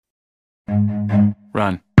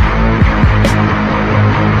Run.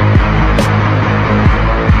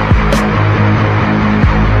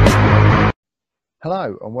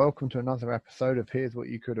 Hello and welcome to another episode of Here's What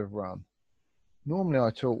You Could Have Run. Normally I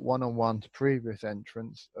talk one-on-one to previous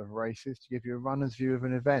entrants of races to give you a runner's view of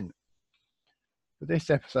an event. For this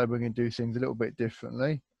episode we're going to do things a little bit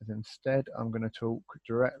differently, as instead I'm going to talk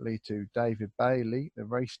directly to David Bailey, the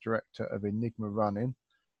race director of Enigma Running,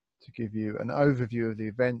 to give you an overview of the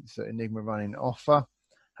events that Enigma Running offer,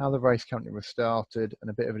 how the race company was started,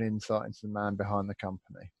 and a bit of an insight into the man behind the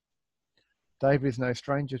company. David is no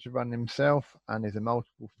stranger to running himself and is a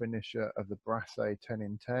multiple finisher of the Brasserie 10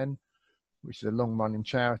 in 10, which is a long-running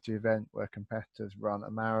charity event where competitors run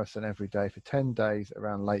a marathon every day for 10 days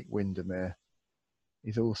around Lake Windermere.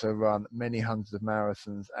 He's also run many hundreds of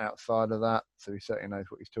marathons outside of that, so he certainly knows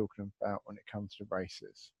what he's talking about when it comes to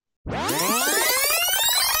races.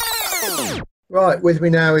 Right, with me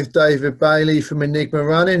now is David Bailey from Enigma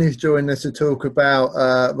Running. He's joined us to talk about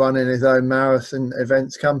running his own marathon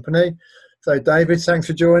events company. So, David, thanks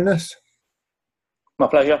for joining us. My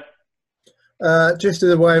pleasure. Just as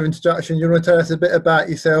a way of introduction, you want to tell us a bit about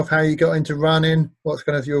yourself, how you got into running, what's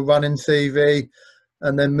kind of your running CV,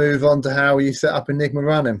 and then move on to how you set up Enigma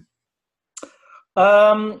Running?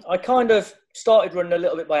 I kind of started running a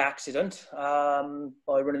little bit by accident, by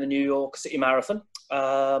running the New York City Marathon,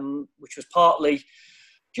 which was partly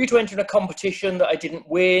due to entering a competition that I didn't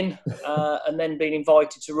win, and then being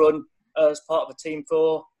invited to run as part of a team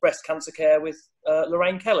for breast cancer care with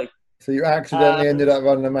Lorraine Kelly. So you accidentally ended up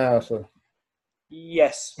running a marathon?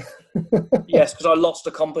 Yes. Yes, because I lost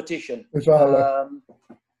a competition.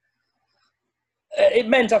 It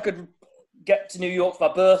meant I could get to New York for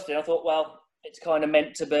my birthday. I thought, well, it's kind of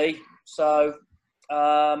meant to be. So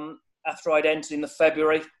after I'd entered in the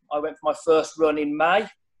February, I went for my first run in May.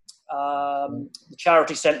 The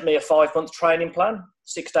charity sent me a 5-month training plan,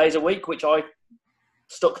 6 days a week, which I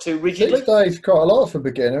stuck to rigidly. 6 days, quite a lot for a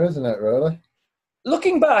beginner, isn't it, really?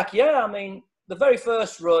 Looking back, yeah. I mean, the very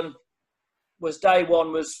first run was day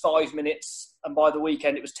one was 5 minutes, and by the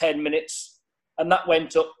weekend it was 10 minutes. And that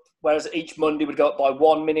went up, whereas each Monday would go up by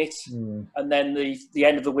 1 minute, and then the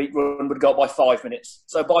end of the week run would go up by 5 minutes.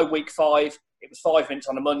 So by week 5, it was 5 minutes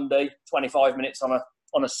on a Monday, 25 minutes on a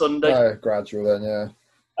Sunday. Oh, gradual then, yeah.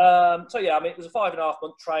 So yeah, I mean, it was a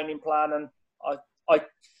 5.5-month training plan, and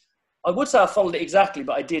I would say I followed it exactly,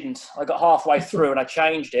 but I didn't. I got halfway through and I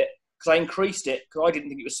changed it because I increased it because I didn't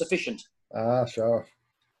think it was sufficient. Ah, sure.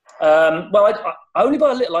 Well, I only by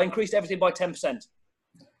a little. I increased everything by 10%.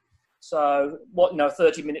 So a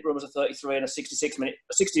 30-minute run was a 33, and a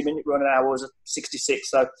 60-minute run an hour was a 66.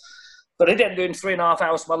 So, but I ended up doing 3.5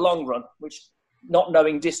 hours for my long run, which, not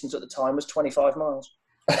knowing distance at the time, was 25 miles.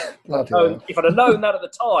 If I'd have known that at the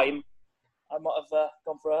time, I might have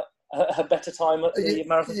gone for a better time at the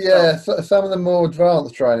marathon. Yeah, some of the more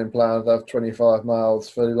advanced training plans have 25 miles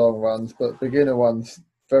for long runs, but beginner ones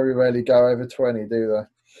very rarely go over 20, do they?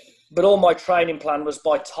 But all my training plan was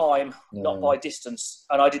by time, not by distance.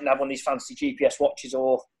 And I didn't have one of these fancy GPS watches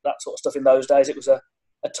or that sort of stuff in those days. It was a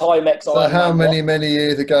Timex. So how many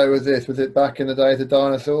years ago was this? Was it back in the days of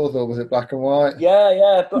dinosaurs, or was it black and white?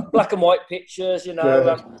 Yeah, black and white pictures, David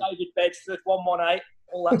Bedford, 118,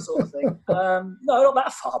 all that sort of thing. No, not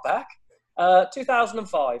that far back.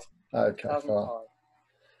 2005. Okay, 2005.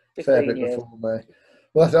 15 fair bit years. before me.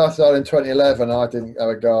 Well, I started in 2011. I didn't have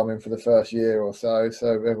a Garmin for the first year or so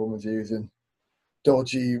everyone was using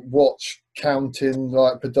dodgy watch counting,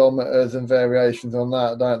 like pedometers and variations on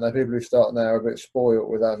that, don't they? People who start now are a bit spoilt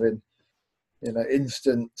with having,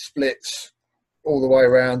 instant splits all the way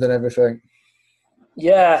around and everything.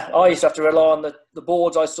 Yeah, I used to have to rely on the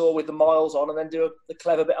boards I saw with the miles on, and then do the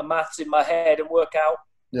clever bit of maths in my head and work out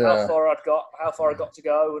how far I got to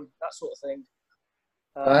go, and that sort of thing.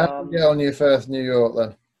 How did you get on your first New York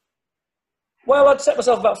then? Well, I'd set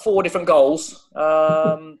myself about 4 different goals.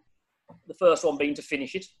 The first one being to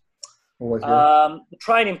finish it. Always good. The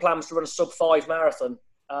training plan was to run a sub-5 marathon.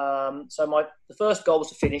 So the first goal was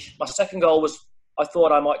to finish. My second goal was I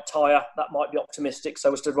thought I might tire. That might be optimistic. So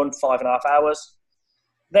it was to run 5.5 hours.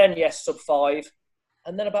 Then, yes, sub-5.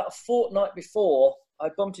 And then about a fortnight before, I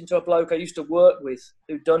bumped into a bloke I used to work with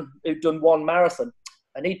who'd done one marathon.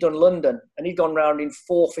 And he'd done London, and he'd gone round in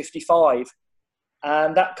 4:55.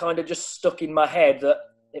 And that kind of just stuck in my head that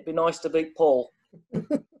it'd be nice to beat Paul.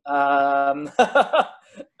 And I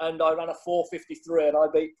ran a 4:53 and I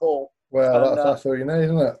beat Paul. Well, that's all you need,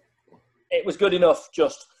 isn't it? It was good enough,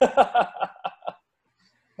 just. And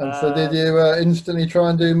so did you instantly try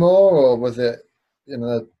and do more, or was it,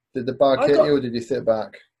 did the bug hit you, or did you sit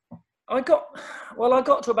back? I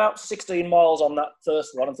got to about 16 miles on that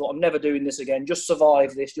first run and thought, I'm never doing this again. Just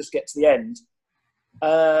survive this, just get to the end.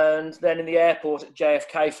 And then in the airport at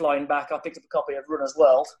JFK flying back, I picked up a copy of Runner's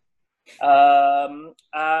World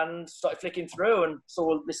and started flicking through and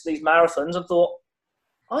saw these marathons and thought,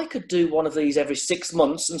 I could do one of these every 6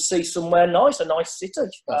 months and see somewhere nice, a nice city.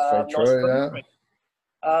 That's very true,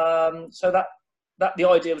 yeah. So that the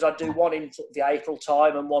idea was I'd do one in sort of the April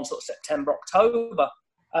time and one sort of September, October.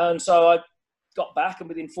 And so I got back, and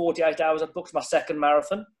within 48 hours, I booked my second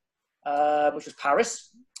marathon, which was Paris.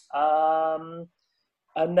 And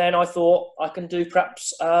then I thought I can do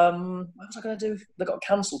perhaps, what was I going to do? They got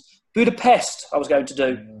cancelled. Budapest I was going to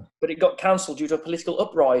do, but it got cancelled due to a political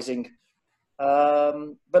uprising.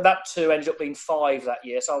 But that too ended up being 5 that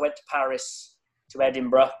year. So I went to Paris, to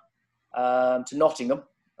Edinburgh, to Nottingham,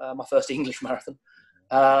 my first English marathon.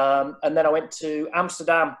 And then I went to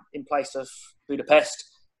Amsterdam in place of Budapest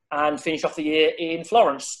and finished off the year in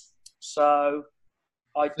Florence. So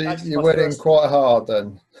you went in quite hard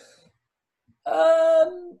then.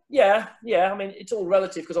 Yeah. I mean, it's all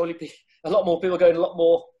relative because a lot more people are going a lot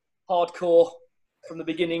more hardcore from the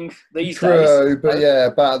beginning these days. True, but yeah,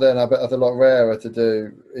 back then I bet it's a lot rarer to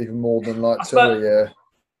do even more than like 2 a year.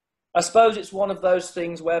 I suppose it's one of those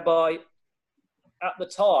things whereby at the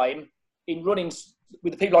time in running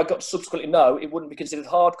with the people I got to subsequently know, it wouldn't be considered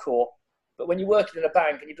hardcore. But when you're working in a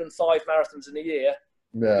bank and you've done 5 marathons in a year,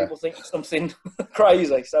 people think it's something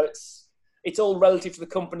crazy. So it's all relative to the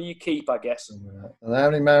company you keep, I guess. And how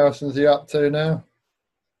many marathons are you up to now?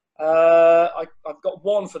 I've got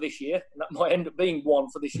 1 for this year, and that might end up being 1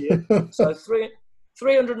 for this year. So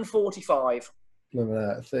 345. Look at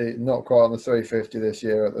that. See, not quite on the 350 this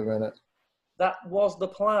year at the minute. That was the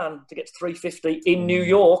plan, to get to 350 in New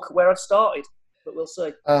York, where I started. But we'll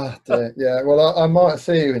see. Ah, dear. Yeah, well, I might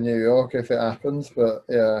see you in New York if it happens, but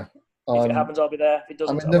yeah. If it happens, I'll be there. If it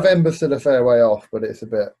doesn't, I mean, November's still a fair way off, but it's a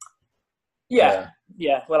bit... Yeah,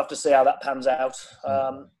 we'll have to see how that pans out.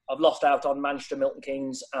 I've lost out on Manchester, Milton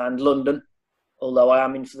Keynes and London, although I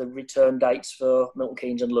am in for the return dates for Milton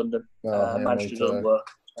Keynes and London. Manchester doesn't work.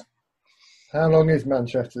 How long is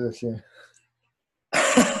Manchester this year?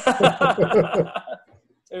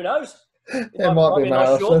 Who knows? It might be a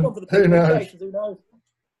nice marathon. Who knows? Who knows?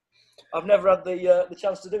 I've never had the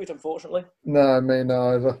chance to do it, unfortunately. No, me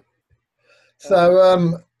neither.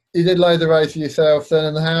 So you did load the race yourself then,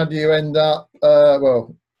 and how do you end up,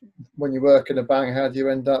 when you work in a bank, how do you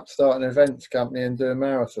end up starting an events company and doing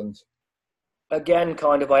marathons? Again,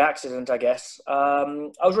 kind of by accident, I guess. I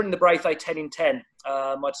was running the Braithwaite 10 in 10.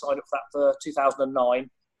 I'd signed up for that for 2009.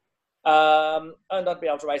 And I'd be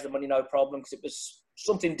able to raise the money, no problem, because it was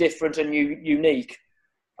something different and unique.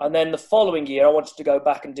 And then the following year, I wanted to go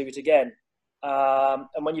back and do it again.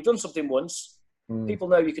 And when you've done something once, people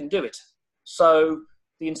know you can do it. So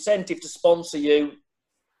the incentive to sponsor you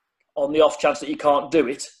on the off chance that you can't do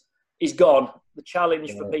it is gone. The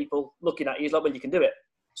challenge for people looking at you is like, well, you can do it.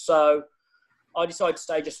 So I decided to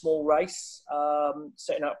stage a small race,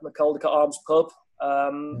 setting out from the Caldecott Arms pub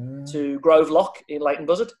to Grove Lock in Leighton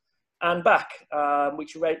Buzzard and back,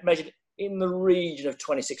 which measured in the region of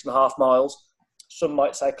 26.5 miles. Some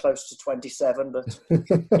might say close to 27, but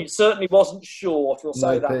it certainly wasn't short. We'll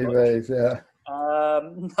say that PVs,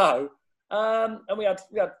 much. No. And we had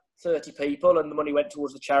 30 people, and the money went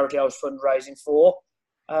towards the charity I was fundraising for.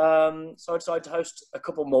 So I decided to host a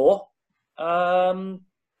couple more. And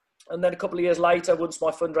then a couple of years later, once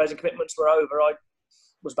my fundraising commitments were over, I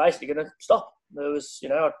was basically going to stop. There was,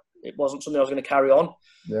 it wasn't something I was going to carry on.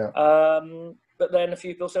 Yeah. But then a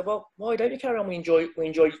few people said, "Well, why don't you carry on? We enjoy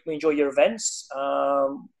your events.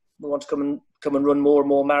 We want to come and run more and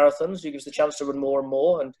more marathons. You give us the chance to run more and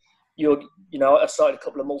more." And I started a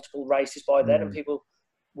couple of multiple races by then, and people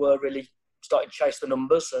were really starting to chase the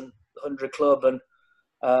numbers. And the 100 Club and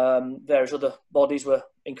various other bodies were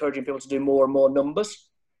encouraging people to do more and more numbers.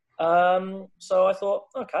 So I thought,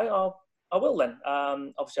 okay, I will then.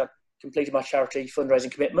 Obviously, I completed my charity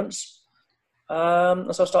fundraising commitments,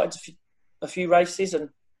 and so I started a few races, and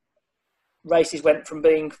races went from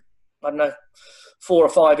being, 4 or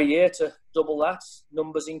 5 a year to double that.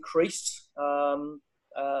 Numbers increased. It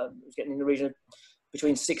was getting in the region of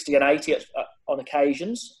between 60 and 80 on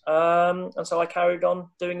occasions. And so I carried on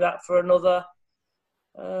doing that for another,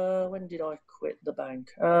 when did I quit the bank?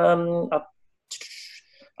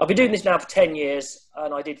 I've been doing this now for 10 years,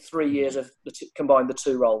 and I did 3 years of combined the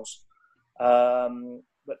 2 roles.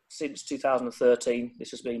 But since 2013, this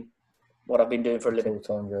has been what I've been doing for a living.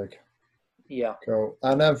 Full-time gig. Yeah. Cool.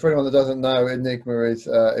 And for anyone that doesn't know, Enigma is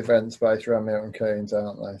events based around Milton Keynes,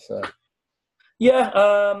 aren't they? So.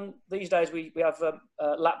 Yeah, these days we have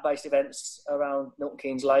lap-based events around Milton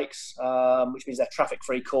Keynes Lakes, which means they're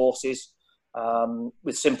traffic-free courses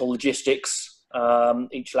with simple logistics.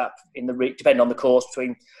 Each lap in the depending on the course,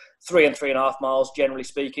 between 3 and 3.5 miles, generally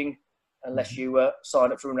speaking, unless you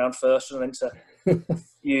sign up for round first and then to a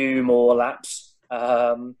few more laps.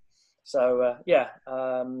 They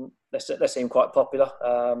seem quite popular.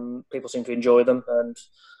 People seem to enjoy them, and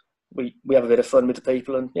we have a bit of fun with the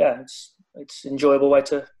people, and it's an enjoyable way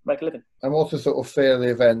to make a living. And what's the sort of feel of the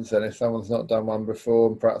events then? If someone's not done one before,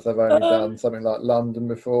 and perhaps they've only done something like London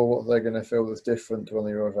before, what are they going to feel that's different to one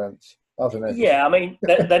of your events? I don't know. Yeah, I mean,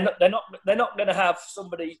 they're not going to have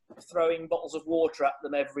somebody throwing bottles of water at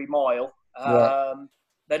them every mile. Right.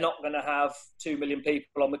 They're not going to have 2 million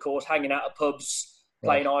people on the course hanging out at pubs,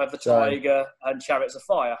 playing Eye of the Tiger and Chariots of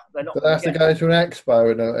Fire. They're not. Do they have to go to an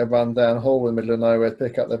expo and run down hall in the middle of nowhere to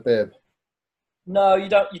pick up their bib? No, you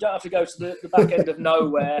don't. You don't have to go to the back end of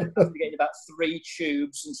nowhere. You have to get in about 3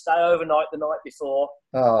 tubes and stay overnight the night before.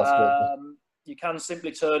 Oh, that's good. You can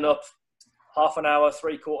simply turn up half an hour,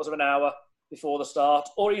 3/4 of an hour before the start,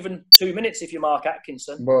 or even 2 minutes if you're Mark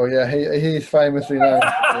Atkinson. Well, yeah, he's famously known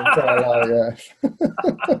for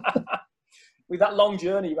with that long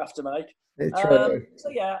journey you have to make. It's true. So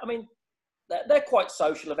yeah, I mean, they're quite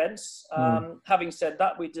social events. Having said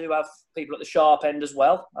that, we do have people at the sharp end as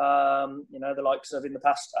well. The likes of in the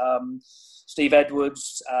past, Steve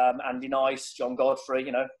Edwards, Andy Nice, John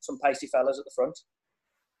Godfrey. Some pacey fellas at the front.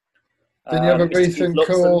 Didn't you have a recent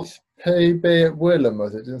course PB at Willem?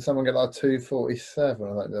 Was it? Didn't someone get like 2:47? I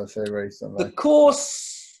think they'll say recently. The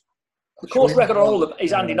course record on all of them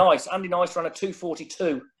is Andy Nice. Andy Nice ran a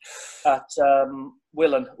 2:42 at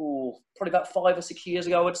Willen. Probably about 5 or 6 years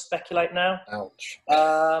ago, I would speculate now. Ouch.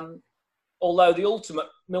 Although the ultimate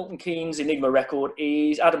Milton Keynes Enigma record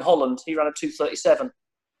is Adam Holland. He ran a 2:37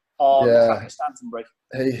 on the track at Stantonbury.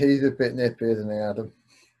 He's a bit nippy, isn't he, Adam?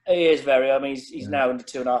 He is very. I mean, he's now under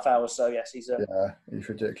 2.5 hours. So yes, he's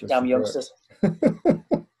ridiculous. Damn youngsters. He's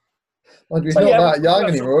not that young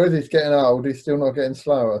anymore, is he? He's getting old. He's still not getting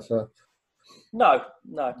slower. So no.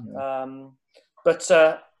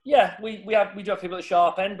 Yeah. We do have people at the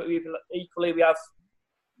sharp end, but equally we have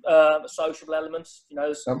a social element.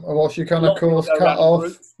 And what's your kind of course cut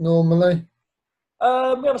off normally?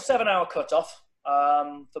 We have a 7-hour cut off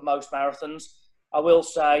for most marathons. I will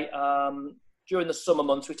say during the summer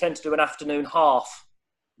months we tend to do an afternoon half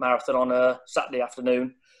marathon on a Saturday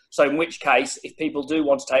afternoon. So in which case, if people do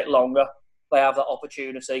want to take longer, they have that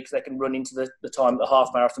opportunity because they can run into the time that the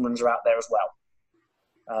half marathon runners are out there as well.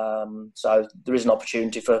 So there is an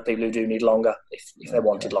opportunity for people who do need longer if they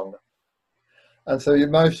wanted longer. And so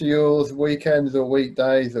most of yours weekends or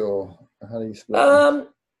weekdays, or how do you split them?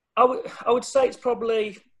 I would say it's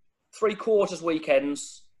probably 3/4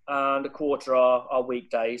 weekends and 1/4 are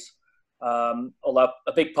weekdays. Although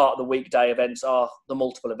a big part of the weekday events are the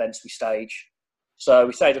multiple events we stage. So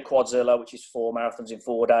we stage a Quadzilla, which is 4 marathons in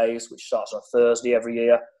 4 days, which starts on a Thursday every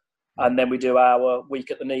year. And then we do our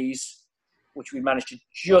Week at the Knees, which we managed to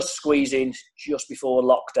just squeeze in just before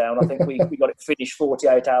lockdown. I think we got it finished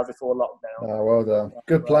 48 hours before lockdown. Oh, well done.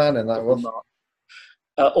 Good planning, that was.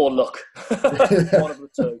 Or luck. One of the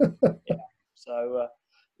two. Yeah. So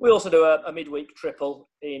we also do a midweek triple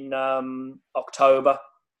in October,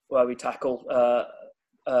 where we tackle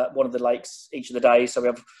one of the lakes each of the days. So we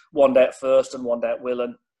have one day at First and one day at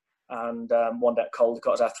Willen, and one day at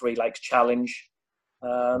Caldecott as our 3 lakes challenge.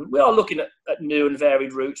 We are looking at new and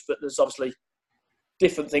varied routes, but there's obviously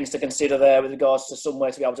different things to consider there with regards to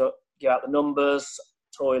somewhere to be able to give out the numbers,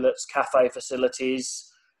 toilets, cafe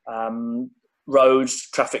facilities, roads,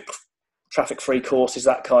 traffic-free courses,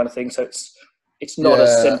 that kind of thing. So it's not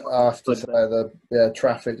as simple. I have to say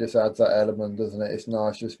traffic just adds that element, doesn't it? It's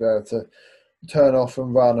nice just to be able to turn off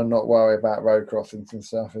and run and not worry about road crossings and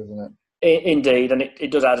stuff, isn't it? Indeed, and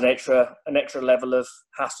it does add an extra level of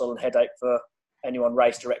hassle and headache for anyone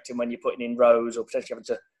race directing when you're putting in rows or potentially having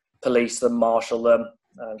to police them, marshal them,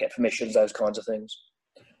 get permissions, those kinds of things.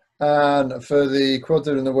 And for the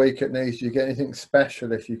Quadzilla and the Week at Nice, do you get anything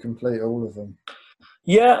special if you complete all of them?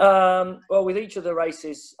 Yeah, well, with each of the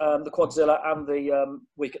races, the Quadzilla and the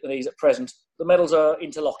Week at the Knees at present, the medals are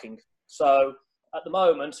interlocking. So at the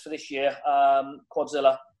moment for this year,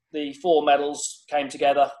 Quadzilla, the 4 medals came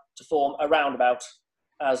together to form a roundabout,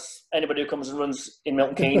 as anybody who comes and runs in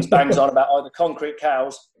Milton Keynes bangs on about either concrete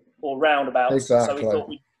cows or roundabouts. Exactly. So we thought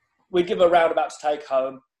we'd give a roundabout to take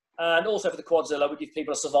home. And also for the Quadzilla, we give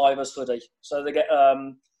people a survivor's hoodie. So they get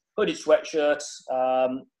hooded sweatshirts,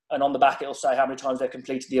 and on the back it'll say how many times they've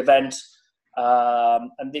completed the event.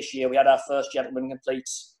 And this year we had our first gentleman complete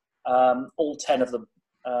all 10 of them.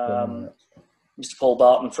 Mr. Paul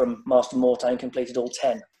Barton from Marston Mortain completed all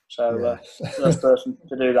 10. So yes. first person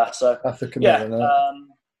to do that. So That's a commitment.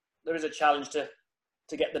 there is a challenge to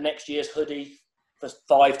get the next year's hoodie for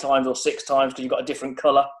 5 times or 6 times because you've got a different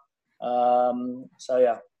colour. So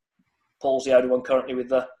yeah, Paul's the only one currently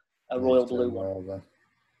with a royal blue one.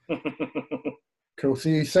 Cool. So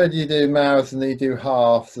you said you do marathon, you do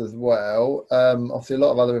halves as well. Obviously, a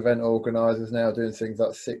lot of other event organisers now doing things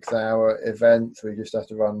like 6-hour events where you just have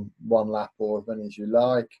to run 1 lap or as many as you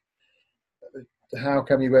like. How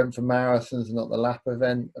come you went for marathons and not the lap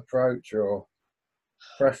event approach, or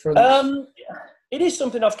preference? It is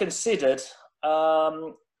something I've considered.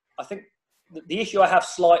 I think the issue I have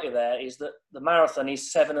slightly there is that the marathon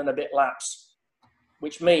is 7 and a bit laps,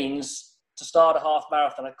 which means to start a half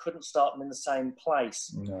marathon, I couldn't start them in the same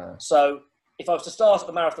place. No. So if I was to start at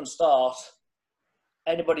the marathon start,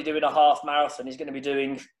 anybody doing a half marathon is going to be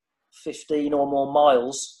doing 15 or more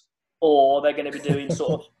miles, or they're going to be doing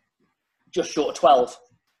sort of just short of 12.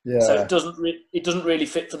 Yeah. So it doesn't really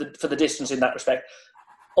fit for the distance in that respect.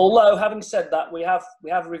 Although, having said that, we have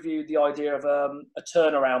reviewed the idea of a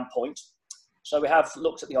turnaround point. So we have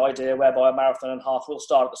looked at the idea whereby a marathon and half will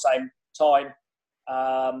start at the same time.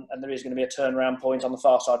 And there is going to be a turnaround point on the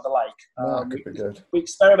far side of the lake. That could be good. We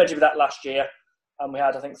experimented with that last year, and we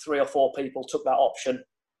had, I think, 3 or 4 people took that option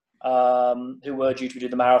who were due to do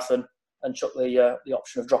the marathon and took the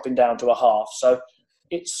option of dropping down to a half. So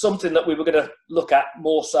it's something that we were going to look at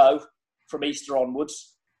more so from Easter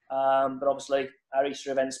onwards. But obviously, our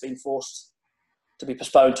Easter event's been forced to be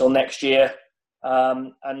postponed till next year.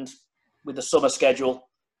 And with the summer schedule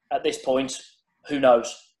at this point, who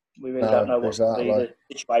knows? We really don't know what's the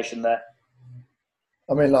situation there.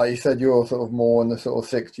 I mean, like you said, you're sort of more in the sort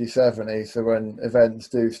of 60s, 70s. So when events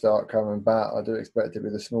do start coming back, I do expect it to be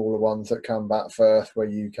the smaller ones that come back first, where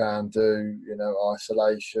you can do,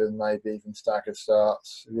 isolation, maybe even staggered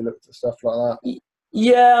starts. Have you looked at stuff like that?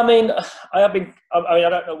 Yeah, I mean, I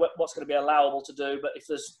don't know what's going to be allowable to do, but if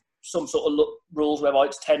there's some sort of rules whereby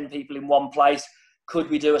it's 10 people in one place, could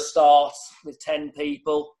we do a start with 10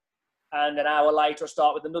 people and an hour later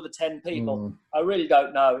start with another 10 people? I really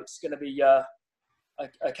don't know. It's going to be a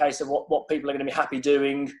case of what people are going to be happy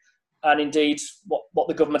doing, and indeed what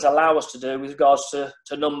the government allow us to do with regards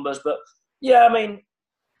to numbers. But yeah, I mean,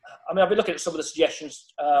 I've been looking at some of the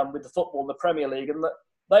suggestions with the football and the Premier League, and that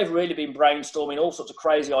they've really been brainstorming all sorts of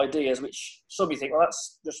crazy ideas, which some of you think, well,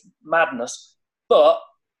 that's just madness. But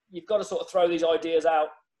you've got to sort of throw these ideas out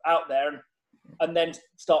there and then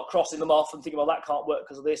start crossing them off and thinking, well, that can't work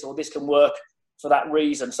because of this, or this can work for that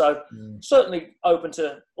reason. So certainly open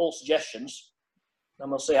to all suggestions, and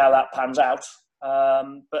we'll see how that pans out.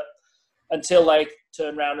 But until they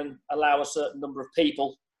turn around and allow a certain number of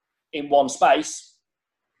people in one space,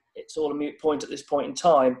 it's all a moot point at this point in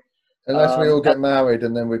time. Unless we all get married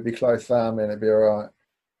and then we'd be close family and it'd be all right.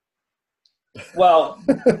 Well,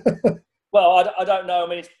 I don't know. I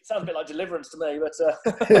mean, it sounds a bit like Deliverance to me, but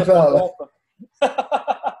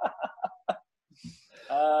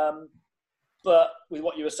but with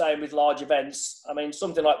what you were saying with large events, I mean,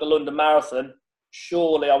 something like the London Marathon,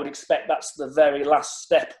 surely I would expect that's the very last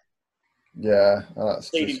step. Yeah,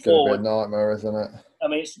 that's just going to be a nightmare, isn't it? I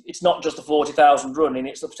mean, it's not just the 40,000 running;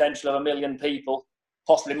 it's the potential of 1 million people,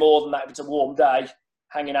 possibly more than that if it's a warm day,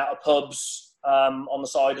 hanging out of pubs on the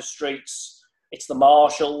side of streets. It's the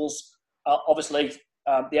marshals. Obviously,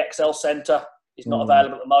 the Excel Centre is not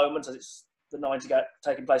available at the moment, as it's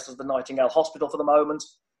taking place as the Nightingale Hospital for the moment.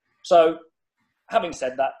 So, having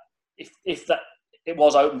said that, if that it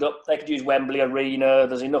was opened up, they could use Wembley Arena.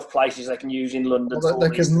 There's enough places they can use in London. Well, they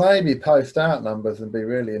could maybe post out numbers and be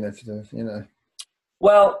really innovative,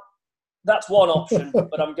 Well, that's one option,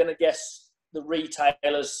 but I'm going to guess the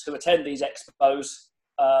retailers who attend these expos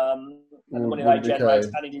and the money they generate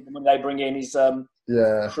and indeed the money they bring in is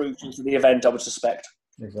crucial to the event, I would suspect.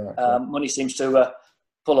 Exactly. Money seems to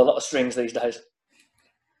pull a lot of strings these days.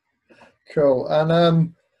 Cool.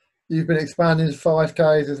 And you've been expanding to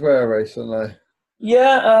 5Ks as well recently.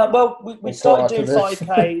 Yeah, well, we started doing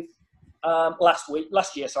 5Ks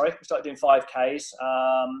last year. We started doing 5Ks,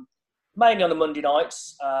 mainly on the Monday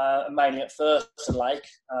nights, mainly at Thurston Lake.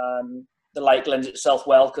 The lake lends itself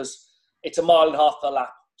well because it's 1.5 miles per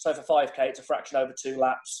lap. So for 5K, it's a fraction over 2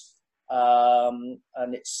 laps, and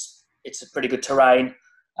it's a pretty good terrain.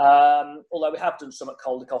 Although we have done some at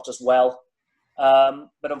Caldecott as well,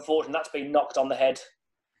 but unfortunately that's been knocked on the head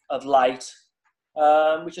of late,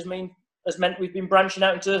 which has meant we've been branching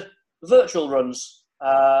out into virtual runs,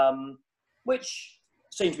 which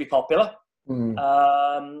seem to be popular.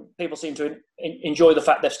 People seem to enjoy the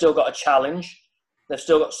fact they've still got a challenge. They've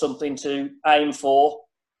still got something to aim for.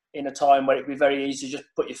 in a time where it'd be very easy to just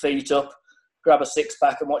put your feet up, grab a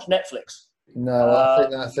six-pack and watch Netflix. No, I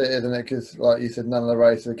think that's it, isn't it? Because, like you said, none of the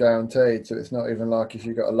races are guaranteed. So it's not even like if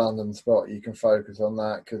you've got a London spot, you can focus on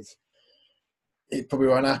that because it probably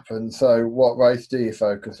won't happen. So what race do you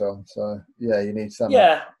focus on? So, yeah, you need something.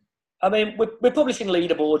 Yeah. I mean, we're publishing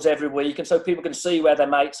leaderboards every week, and so people can see where their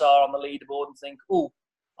mates are on the leaderboard and think, oh,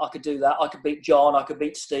 I could do that. I could beat John. I could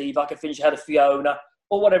beat Steve. I could finish ahead of Fiona,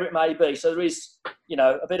 or whatever it may be. So there is,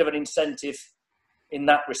 a bit of an incentive in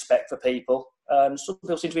that respect for people. Some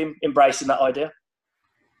people seem to be embracing that idea.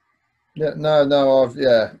 Yeah,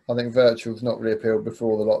 I think virtual's not really appealed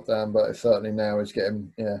before the lockdown, but it certainly now is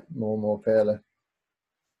getting more and more appealing.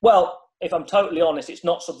 Well, if I'm totally honest, it's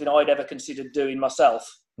not something I'd ever considered doing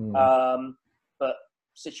myself. But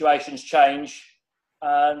situations change,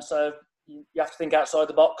 and so you have to think outside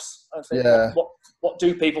the box and think, what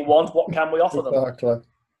do people want? What can we offer them? Exactly.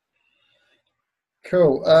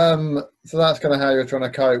 Cool. So that's kind of how you're trying to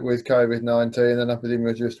cope with COVID-19, and I presume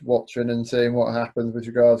you're just watching and seeing what happens with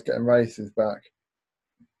regards to getting races back.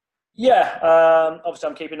 Yeah. Obviously,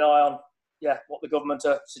 I'm keeping an eye on what the government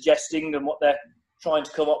are suggesting and what they're trying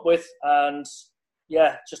to come up with, and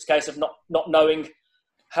just a case of not knowing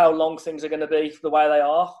how long things are going to be the way they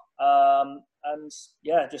are, and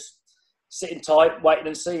just sitting tight, waiting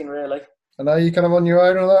and seeing, really. And are you kind of on your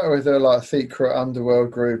own on that, or is there like a secret underworld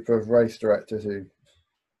group of race directors who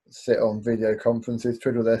sit on video conferences,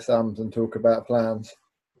 twiddle their thumbs and talk about plans?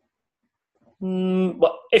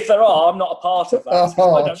 Well, if there are, I'm not a part of that.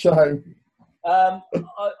 Oh, shame. I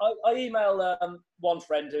email one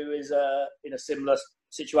friend who is in a similar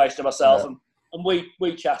situation to myself, and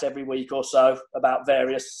we chat every week or so about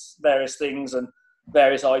various things and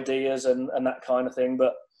various ideas and that kind of thing.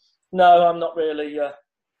 But no, I'm not really a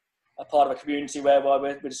part of a community whereby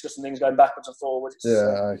we're discussing things going backwards and forwards.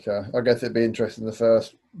 Okay. I guess it'd be interesting the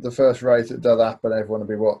first race that does happen, everyone will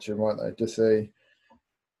be watching, won't they, to see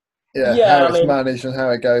how it's managed and how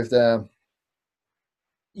it goes down.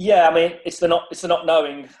 Yeah, I mean, it's the not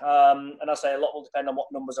knowing, and I say a lot will depend on what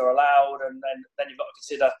numbers are allowed, and then you've got to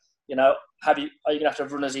consider, are you going to have to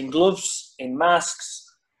have runners in gloves, in masks?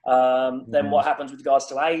 Then what happens with regards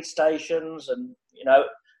to aid stations, and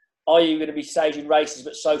are you going to be staging races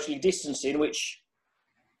but socially distancing, which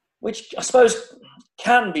I suppose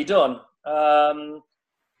can be done.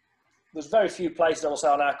 There's very few places, I will say,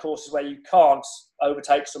 on our courses where you can't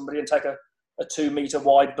overtake somebody and take a 2 metre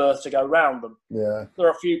wide berth to go round them. Yeah. There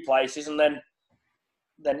are a few places, and then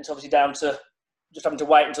it's obviously down to just having to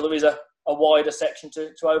wait until there is a wider section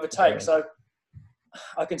to overtake. Yeah. So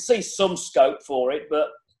I can see some scope for it,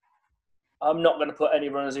 but I'm not going to put any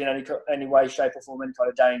runners in any way, shape or form in any kind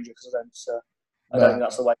of danger, because I don't think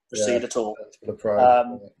that's the way to proceed at all.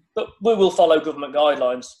 But we will follow government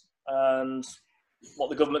guidelines, and what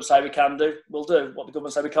the government say we can do, we'll do. What the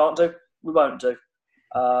government say we can't do, we won't do.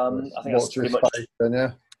 I think that's pretty much.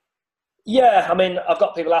 Then, yeah, I mean, I've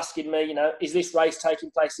got people asking me, is this race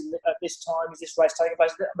taking place at this time? Is this race taking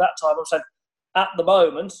place at that time? I'm saying, at the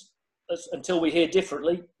moment, until we hear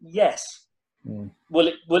differently, yes.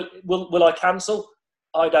 Will I cancel?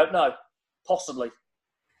 I don't know. Possibly.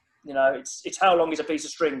 It's how long is a piece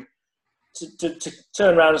of string to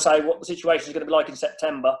turn around and say what the situation is going to be like in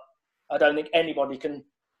September. I don't think anybody can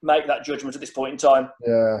make that judgment at this point in time.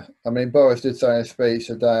 Yeah, I mean, Boris did say in a speech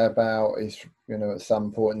today about at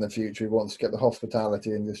some point in the future he wants to get the hospitality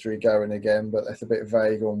industry going again, but that's a bit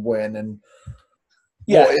vague on when and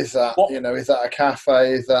what is that? Is that a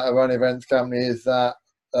cafe? Is that a run events company? Is that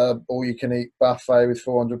all you can eat buffet with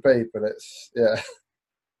 400 people?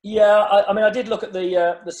 I mean, I did look at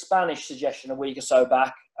the Spanish suggestion a week or so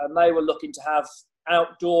back, and they were looking to have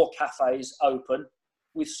outdoor cafes open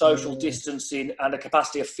with social distancing and a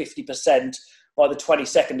capacity of 50% by the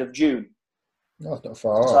 22nd of June. That's not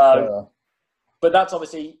far off. But that's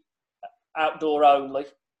obviously outdoor only,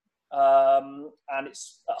 and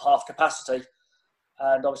it's at half capacity.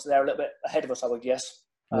 And obviously they're a little bit ahead of us, I would guess.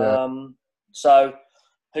 Yeah. So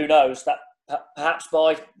who knows? That perhaps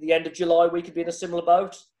by the end of July we could be in a similar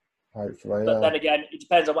boat. Hopefully, but then again, it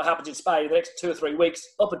depends on what happens in Spain the next 2 or 3 weeks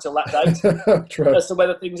up until that date. As to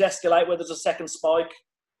whether things escalate, whether there's a second spike,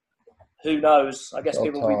 who knows? I guess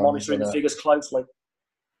people will be monitoring the figures closely.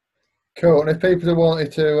 Cool. And if people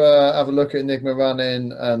wanted to have a look at Enigma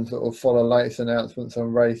Running and sort of follow latest announcements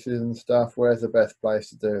on races and stuff, where's the best place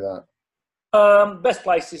to do that? Best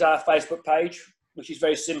place is our Facebook page, which is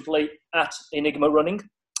very simply at Enigma Running.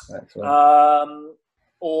 Excellent.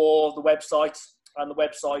 Or the website. And the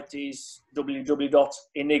website is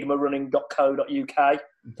www.enigmarunning.co.uk.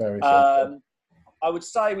 Very simple. I would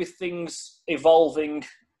say with things evolving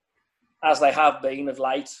as they have been of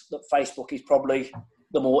late, that Facebook is probably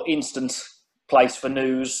the more instant place for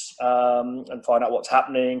news and find out what's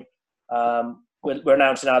happening. We're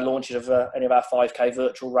announcing our launches of any of our 5K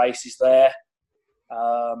virtual races there.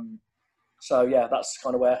 So yeah, that's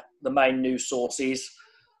kind of where the main news source is.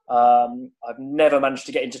 I've never managed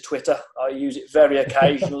to get into Twitter. I use it very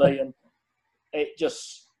occasionally, and it's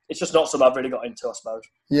just not something I've really got into, I suppose.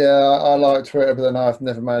 Yeah, I like Twitter, but then I've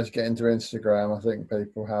never managed to get into Instagram. I think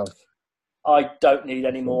people have. I don't need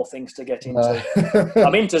any more things to get into.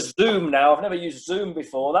 I'm into Zoom now. I've never used Zoom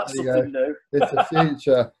before. That's something new. It's the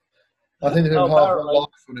future. I think there's half my life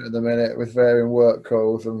on it at the minute with varying work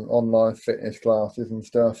calls and online fitness classes and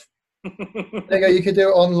stuff. There you go. You could do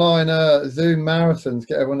online Zoom marathons,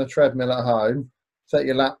 get everyone a treadmill at home, set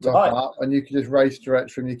your laptop up, and you could just race direct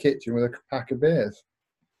from your kitchen with a pack of beers.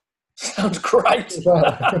 Sounds great.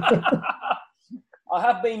 I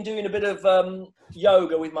have been doing a bit of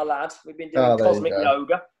yoga with my lad. We've been doing cosmic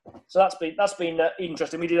yoga, so that's been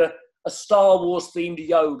interesting. We did a Star Wars themed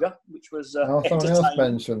yoga, which was someone else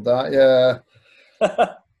mentioned that. Yeah.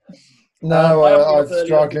 No, I'm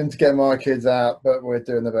struggling to get my kids out, but we're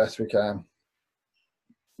doing the best we can.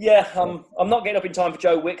 Yeah, I'm not getting up in time for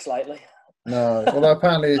Joe Wicks lately. No, well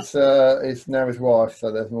apparently it's now his wife,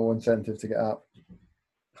 so there's more incentive to get up.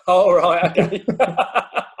 Oh right, okay.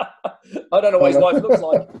 I don't know what his wife looks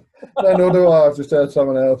like. No, nor do I. I've just heard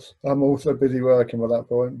someone else. I'm also busy working at that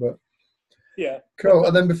point, but yeah. Cool.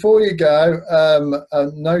 And then before you go,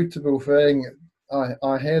 a notable thing,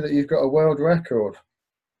 I hear that you've got a world record.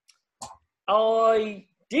 I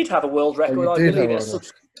did have a world record. I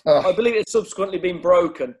believe it's subsequently been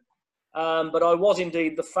broken. But I was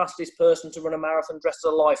indeed the fastest person to run a marathon dressed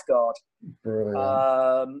as a lifeguard. Brilliant.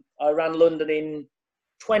 I ran London in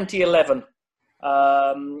 2011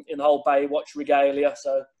 in the whole Baywatch regalia.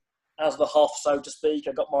 So as the Hoff, so to speak,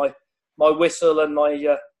 I got my whistle and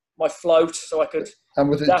my float, so I could. And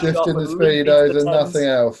was it just in the Speedos and nothing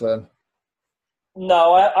else then?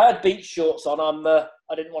 No, I had beach shorts on.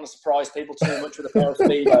 I didn't want to surprise people too much with a pair of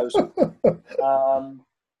Speedos.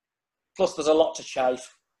 Plus, there's a lot to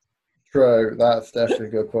chafe. True, that's definitely a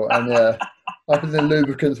good point. And yeah, I think the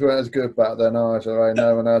lubricants weren't as good back then either. Right?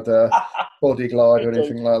 No one had a body glide or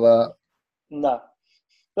anything like that. No,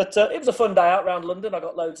 but it was a fun day out around London. I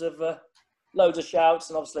got loads of shouts,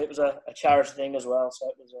 and obviously it was a charity thing as well. So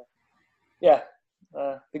it was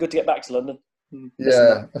be good to get back to London.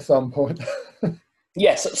 Yeah, at some point.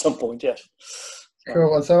 Yes, at some point, yes.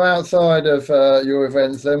 Cool. And so outside of your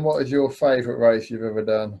events, then, what is your favourite race you've ever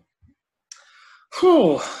done?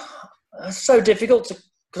 It's so difficult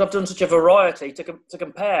because I've done such a variety to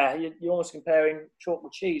compare. You're almost comparing chalk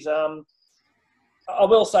with cheese. I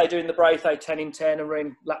will say doing the Braithwaite 10 in 10 and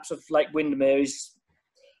running laps of Lake Windermere is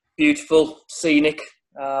beautiful, scenic.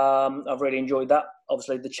 I've really enjoyed that.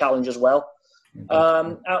 Obviously, the challenge as well.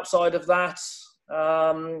 Outside of that,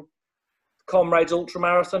 Comrades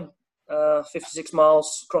Ultramarathon, 56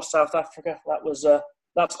 miles across South Africa.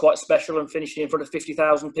 That's quite special, and finishing in front of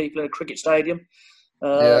 50,000 people in a cricket stadium.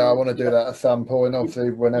 I want to do that at some point, obviously,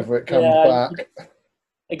 whenever it comes back.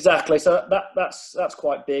 Exactly. So that's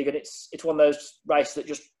quite big, and it's one of those races that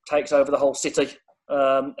just takes over the whole city.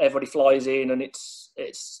 Everybody flies in, and it's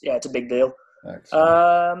a big deal.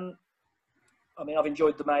 Excellent. I mean, I've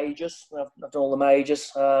enjoyed the majors. I've done all the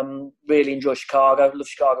majors. Really enjoy Chicago. Love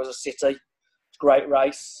Chicago as a city. It's a great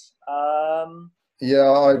race. I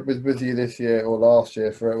was with you this year or last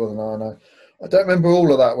year for it, wasn't I? No. I don't remember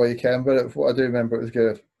all of that weekend, but what I do remember, it was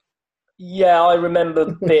good. Yeah, I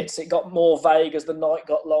remember bits. It got more vague as the night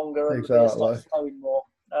got longer and exactly. It started flowing more.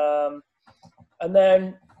 And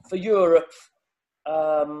then for Europe,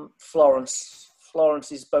 Florence.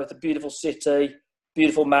 Florence is both a beautiful city,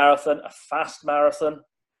 beautiful marathon, a fast marathon.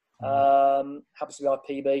 Happens to be my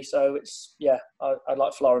PB, so I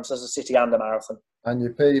like Florence as a city and a marathon. And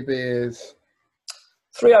your PB is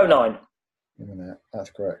 3:09.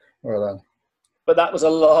 That's correct. Well done. But that was a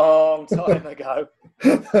long time ago.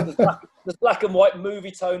 There's black and white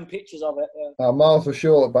movie tone pictures of it. Our miles were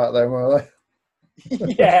short back then, weren't they?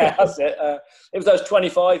 Yeah, that's it. It was those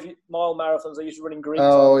 25-mile marathons they used to run in Greece.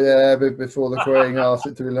 Oh, yeah, before the Queen asked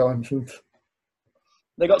it to be launched.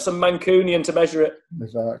 They got some Mancunian to measure it.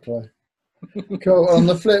 Exactly. Cool. On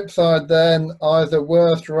the flip side then, either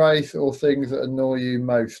worst race or things that annoy you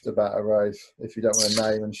most about a race, if you don't want to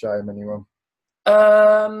name and shame anyone.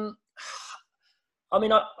 I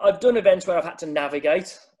mean, I've done events where I've had to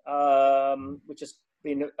navigate, which has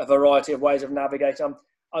been a variety of ways of navigating.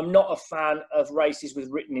 I'm not a fan of races with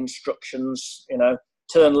written instructions,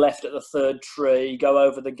 turn left at the third tree, go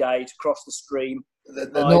over the gate, cross the stream.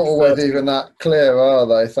 they're not always even that clear, are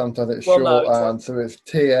they? Sometimes it's shorthand, no, so it's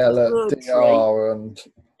TL at DR and...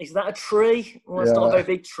 Is that a tree? Well, it's not a very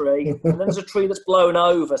big tree. And then there's a tree that's blown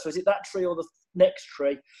over. So is it that tree or the next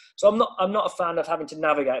tree? So I'm not a fan of having to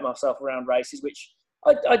navigate myself around races, which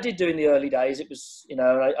I did do in the early days. It was,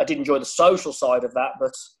 I did enjoy the social side of that,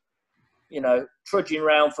 but, trudging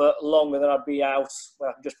around for longer than I'd be out where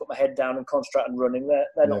I can just put my head down and concentrate on running,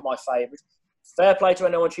 they're not my favourite. Fair play to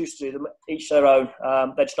anyone who chooses to do them, each their own.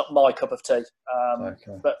 They're just not my cup of tea.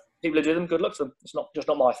 But people who do them, good luck to them. It's just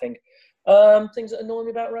not my thing. Things that annoy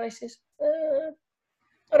me about races?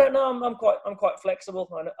 I don't know. I'm quite flexible.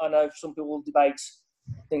 I know some people will debate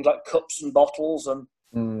things like cups and bottles, and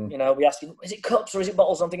we ask them, is it cups or is it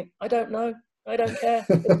bottles? I'm thinking, I don't know. I don't care.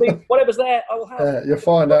 It'll be whatever's there, I will have. Yeah, you'll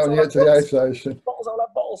find out when you get to the aid station. Bottles, I'll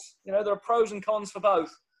have bottles. There are pros and cons for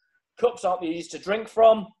both. Cups aren't the easiest to drink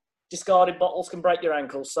from. Discarded bottles can break your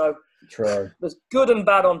ankles. So true. There's good and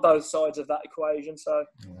bad on both sides of that equation. So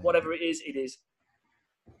whatever it is, it is.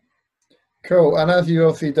 Cool. And as you've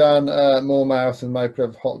obviously done more marathon, maybe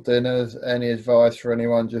have hot dinners, any advice for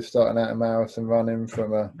anyone just starting out a marathon running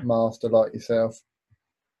from a master like yourself?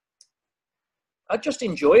 I just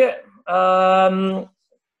enjoy it. A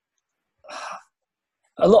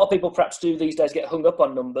lot of people perhaps do these days get hung up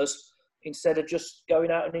on numbers instead of just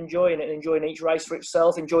going out and enjoying it, enjoying each race for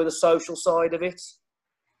itself, enjoy the social side of it.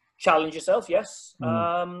 Challenge yourself, yes.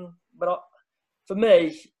 But for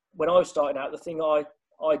me, when I was starting out, the thing I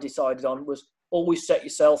decided on was always set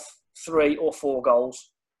yourself 3 or 4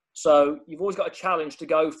 goals. So you've always got a challenge to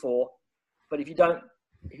go for, but if you don't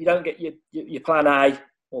get your plan A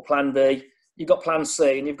or plan B, you've got plan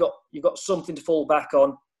C, and you've got something to fall back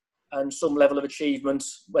on and some level of achievement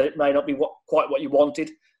where it may not be quite what you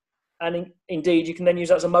wanted. And indeed, you can then use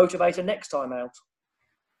that as a motivator next time out.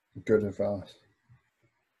 Good advice.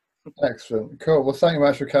 Excellent. Cool. Well, thank you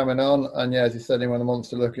much for coming on. And yeah, as you said, anyone who wants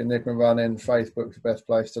to look at Enigma Running, Facebook's the best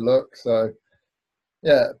place to look. So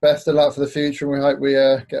yeah, best of luck for the future, and we hope we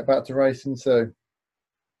get back to racing soon.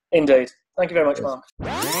 Indeed. Thank you very much, Mark.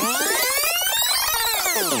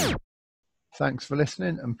 Thanks for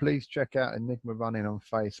listening, and please check out Enigma Running on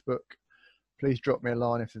Facebook. Please drop me a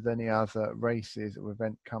line if there's any other races or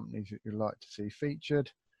event companies that you'd like to see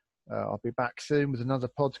featured. I'll be back soon with another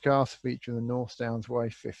podcast featuring the North Downs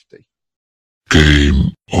Way 50.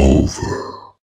 Game over.